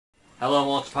Hello,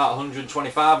 Mortar Part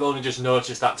 125. Only just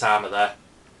noticed that timer there.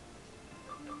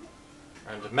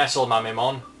 And Messel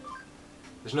Mamimon.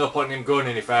 There's no point in him going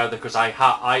any further because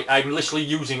I'm literally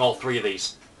using all three of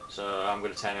these. So I'm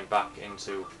going to turn him back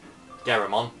into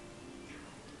Geramon.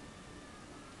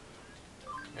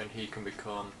 And he can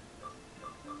become...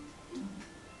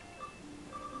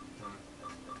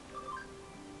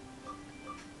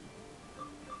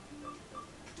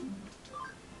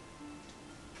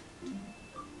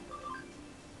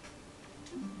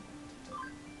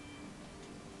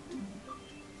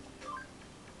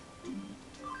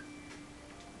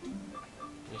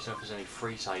 Let's see if there's any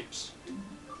free types.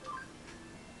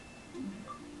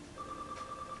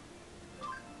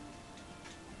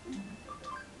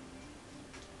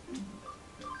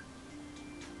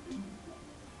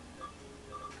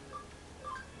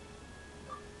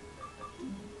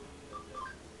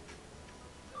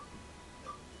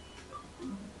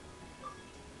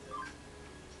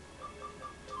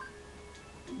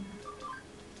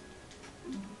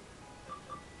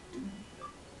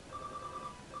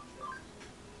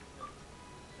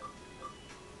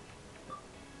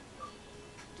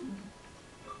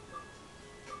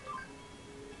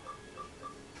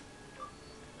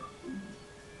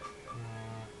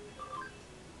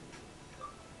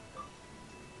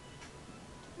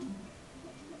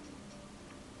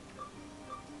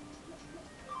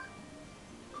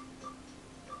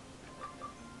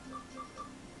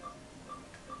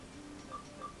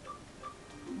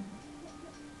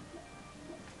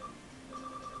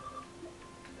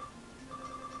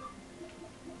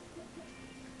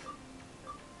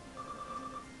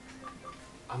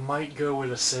 I might go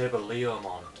with a Saber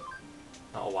Leomon.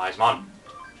 Not a Wise Man.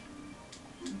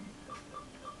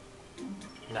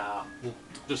 Nah, we'll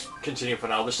just continue for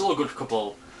now. There's still a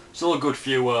good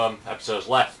few episodes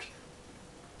left.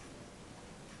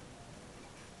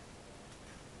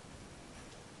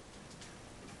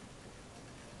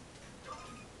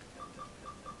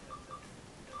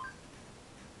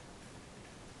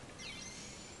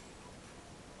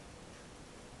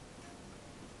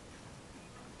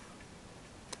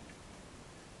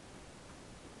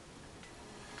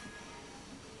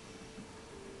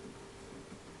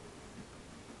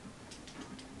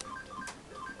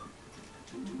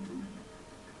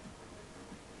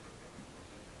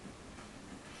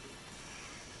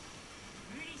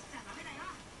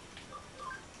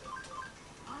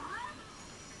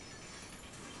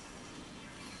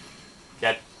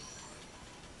 Dead.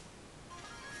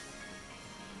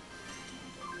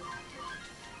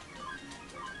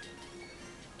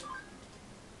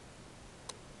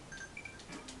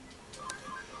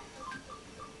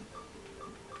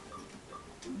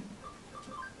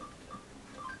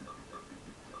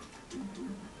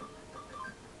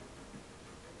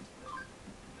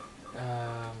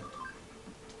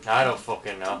 I don't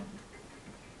fucking know.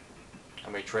 How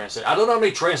many train stations? I don't know how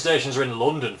many train stations are in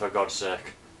London, for God's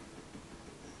sake.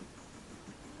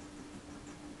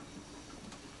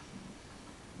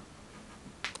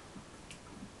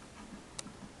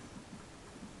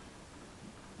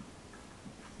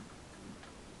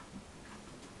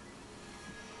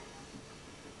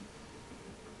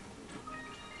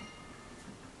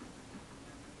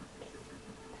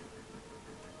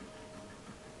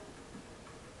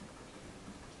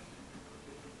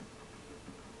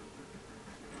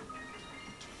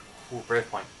 Ooh,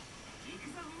 Brave Point.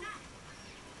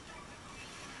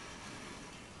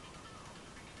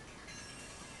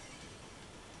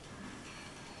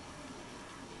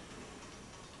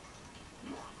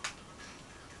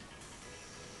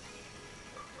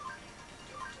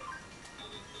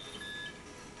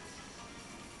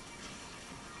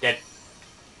 Dead.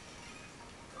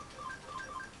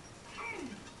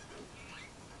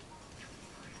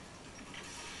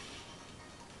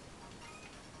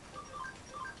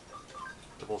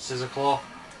 Double Scissor Claw.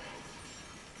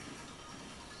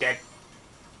 Dead.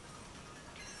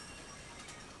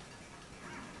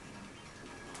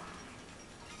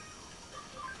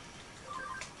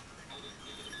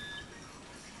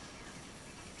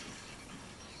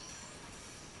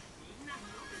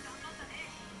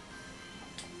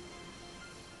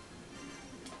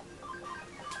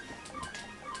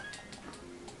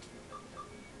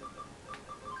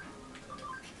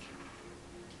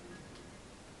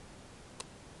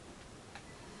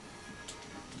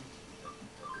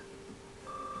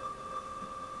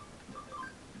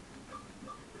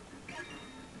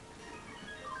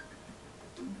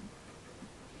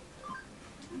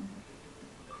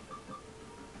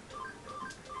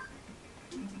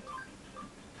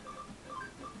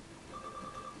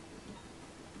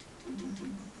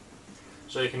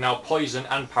 So you can now poison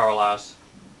and paralyze.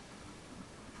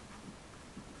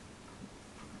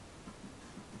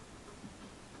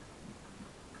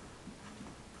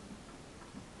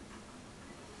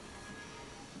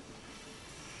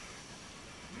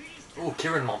 Oh,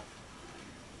 Kiranmon.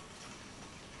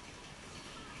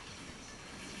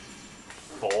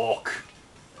 Fuck.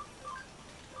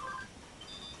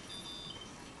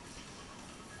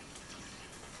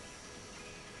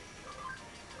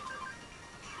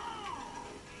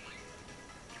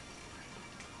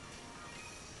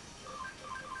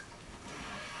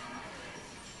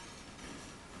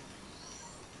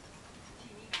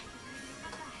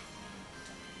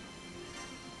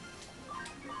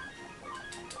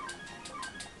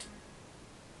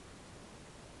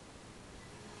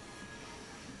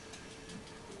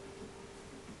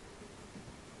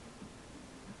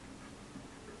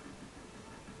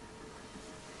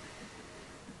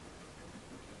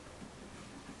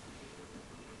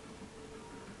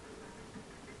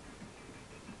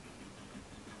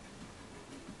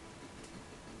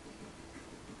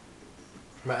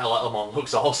 Metal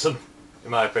looks awesome,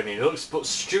 in my opinion. It looks but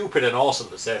stupid and awesome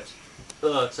at the same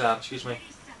time. Excuse me.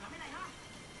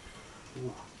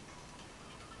 Ooh.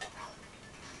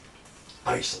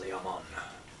 Ice Leomon.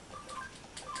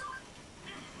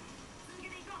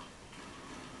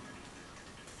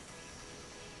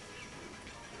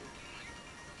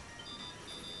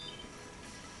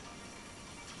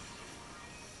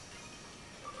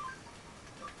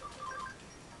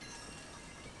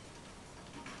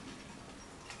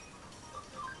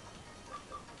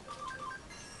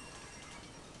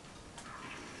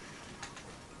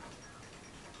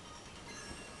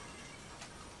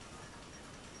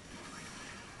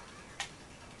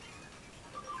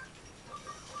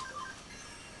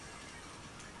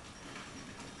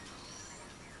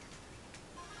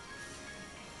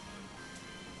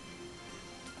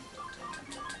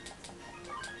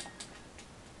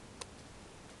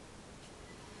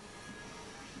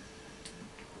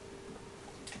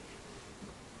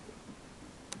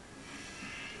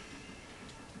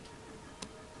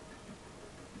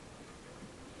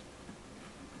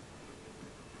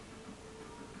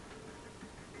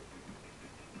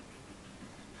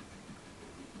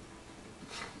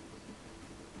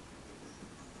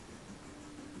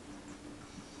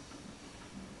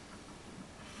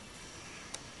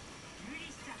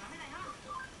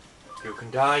 You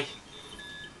can die.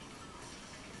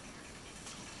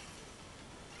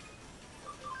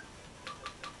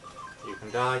 You can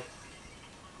die.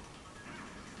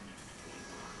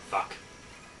 Fuck.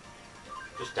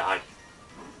 Just die.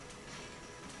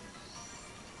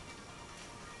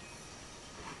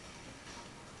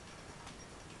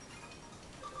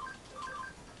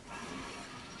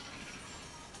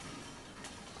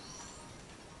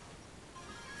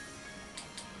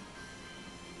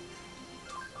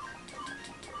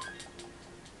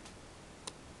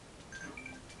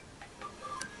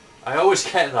 I always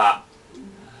get that.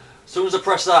 As soon as I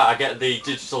press that, I get the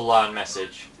digital line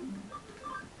message.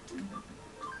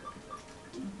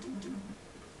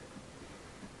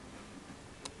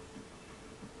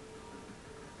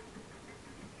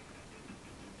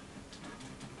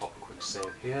 Pop a quick save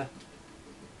here.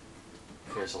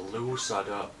 Okay, so loose, so I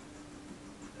don't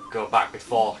go back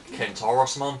before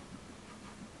Kentorosmon.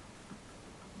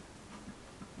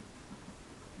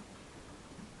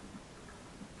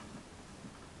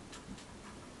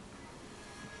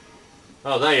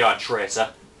 Oh, there you are, traitor.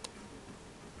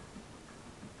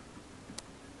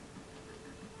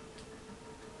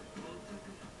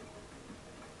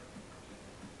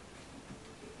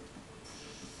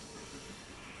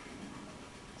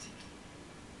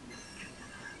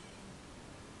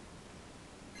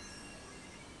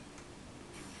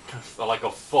 I felt like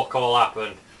a fuck all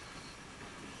happened.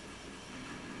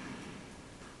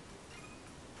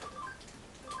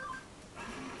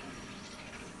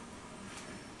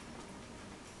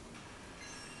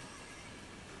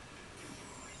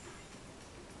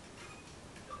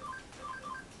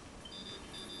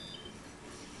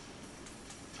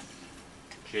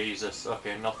 Jesus,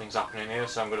 okay, nothing's happening here,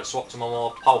 so I'm going to swap to my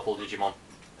more powerful Digimon.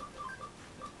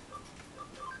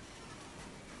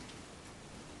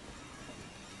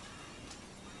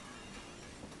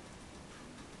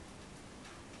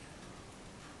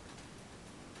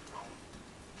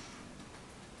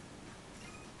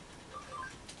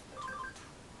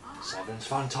 Seven's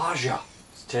Fantasia.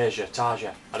 It's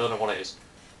Tarja. I don't know what it is.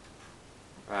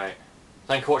 Right.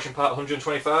 Thank you for watching part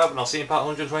 125, and I'll see you in part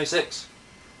 126.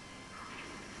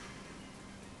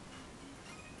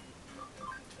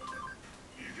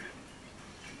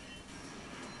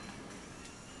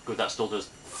 Good, that still does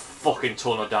fucking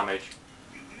ton of damage.